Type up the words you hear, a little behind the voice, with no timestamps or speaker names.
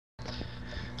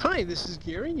Hi, this is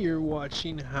Gary. You're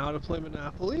watching How to Play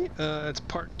Monopoly. It's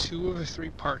part 2 of a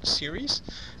 3-part series.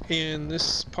 In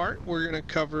this part, we're going to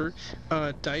cover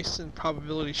dice and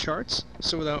probability charts.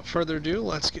 So without further ado,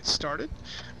 let's get started.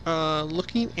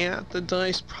 Looking at the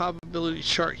dice probability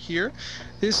chart here,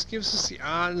 this gives us the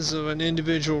odds of an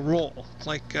individual roll.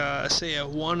 Like, say a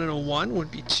 1 and a 1 would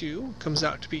be 2, comes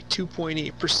out to be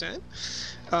 2.8%.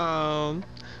 A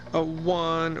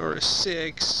 1 or a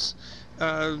 6,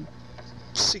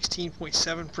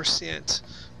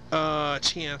 16.7%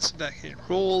 chance of that getting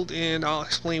rolled, and I'll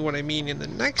explain what I mean in the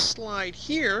next slide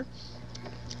here.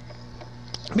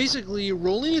 Basically,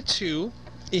 rolling a 2,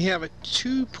 you have a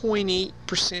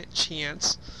 2.8%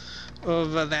 chance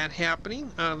of that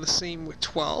happening. The same with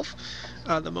 12.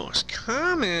 The most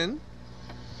common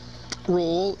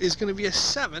roll is going to be a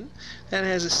 7 that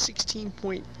has a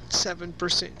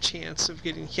 16.7% chance of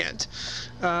getting hit,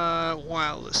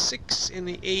 while the 6 and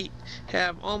the 8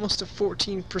 have almost a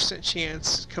 14%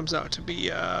 chance. It comes out to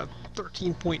be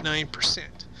 13.9%,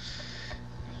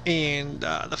 and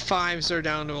the 5s are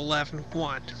down to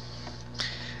 11.1.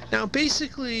 Now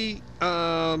basically,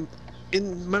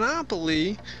 in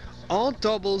Monopoly, all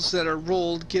doubles that are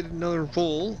rolled get another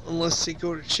roll unless they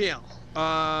go to jail.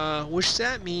 Which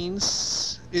that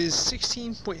means is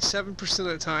 16.7% of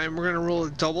the time we're going to roll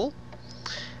a double,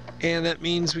 and that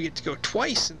means we get to go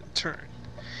twice in the turn.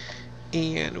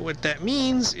 And what that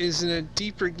means is in a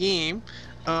deeper game,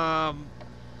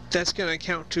 that's going to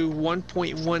count to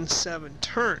 1.17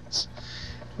 turns,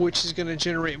 which is going to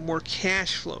generate more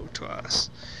cash flow to us.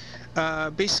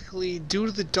 Basically, due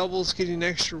to the doubles getting an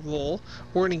extra roll,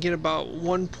 we're going to get about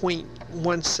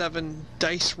 1.17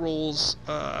 dice rolls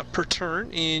per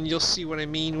turn, and you'll see what I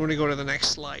mean when we go to the next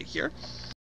slide here.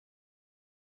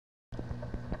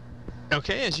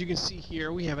 Okay, as you can see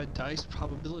here, we have a dice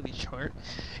probability chart,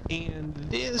 and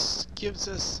this gives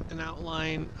us an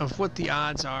outline of what the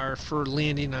odds are for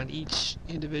landing on each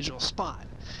individual spot.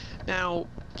 Now,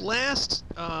 last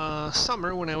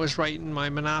summer, when I was writing my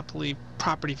Monopoly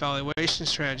property valuation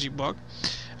strategy book,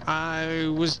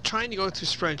 I was trying to go through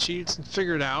spreadsheets and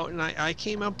figure it out, and I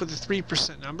came up with a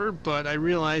 3% number, but I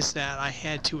realized that I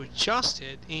had to adjust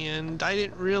it, and I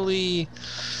didn't really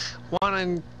want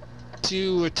to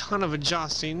do a ton of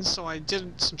adjusting, so I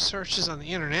did some searches on the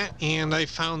internet, and I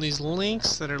found these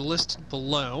links that are listed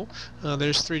below.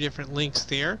 There's 3 different links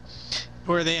there,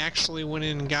 where they actually went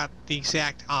in and got the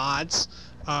exact odds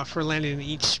for landing in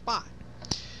each spot.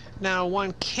 Now,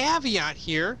 one caveat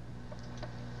here,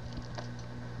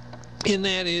 and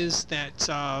that is that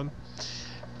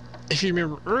if you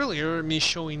remember earlier, me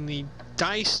showing the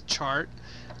dice chart,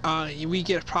 we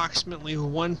get approximately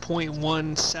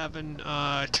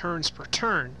 1.17 turns per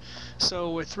turn. So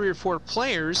with 3 or 4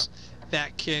 players,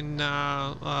 that can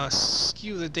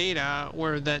skew the data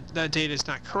where that data is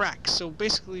not correct. So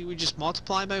basically, we just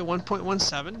multiply by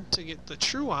 1.17 to get the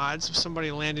true odds of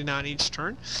somebody landing on each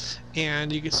turn.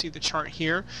 And you can see the chart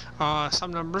here.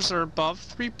 Some numbers are above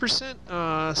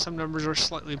 3%. Some numbers are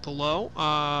slightly below.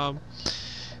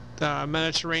 The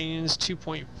Mediterranean's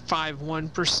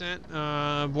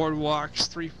 2.51%, Boardwalk's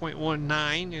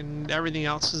 3.19, and everything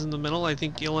else is in the middle. I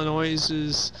think Illinois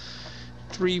is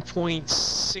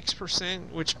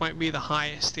 3.6%, which might be the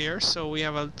highest there. So we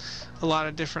have a lot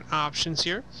of different options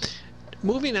here.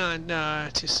 Moving on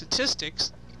to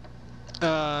statistics,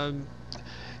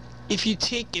 if you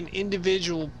take an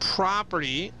individual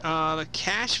property, the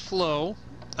cash flow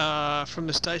from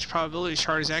this dice probability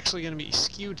chart is actually going to be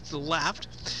skewed to the left.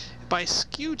 By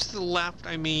skewed to the left,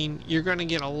 I mean you're going to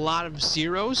get a lot of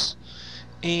zeros,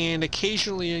 and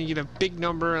occasionally you get a big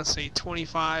number, let's say $25,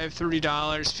 $30,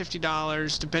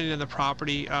 $50, depending on the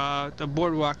property. The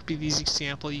Boardwalk would be the easy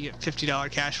example. You get $50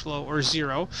 cash flow or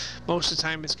 0. Most of the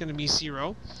time it's going to be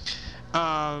 0.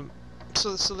 So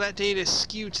that data is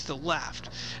skewed to the left.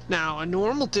 Now, a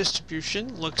normal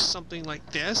distribution looks something like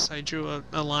this. I drew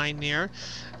a line there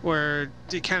where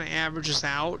it kind of averages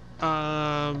out,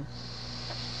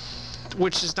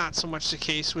 which is not so much the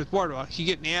case with Boardwalk. You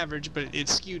get an average, but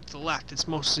it's skewed to the left. It's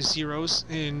mostly zeros,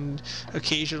 and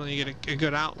occasionally you get a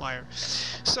good outlier.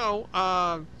 So,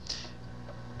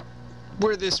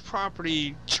 where this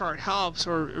property chart helps,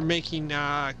 or making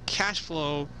cash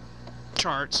flow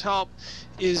charts help,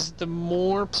 is the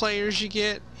more players you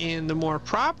get and the more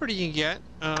property you get,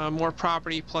 more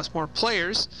property plus more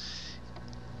players,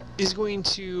 is going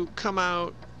to come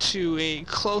out to a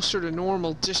closer to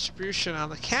normal distribution on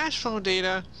the cash flow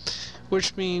data,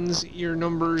 which means your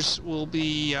numbers will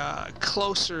be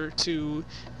closer to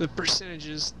the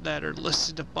percentages that are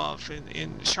listed above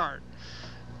in the chart.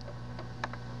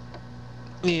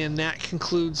 And that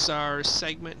concludes our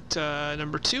segment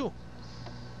number 2.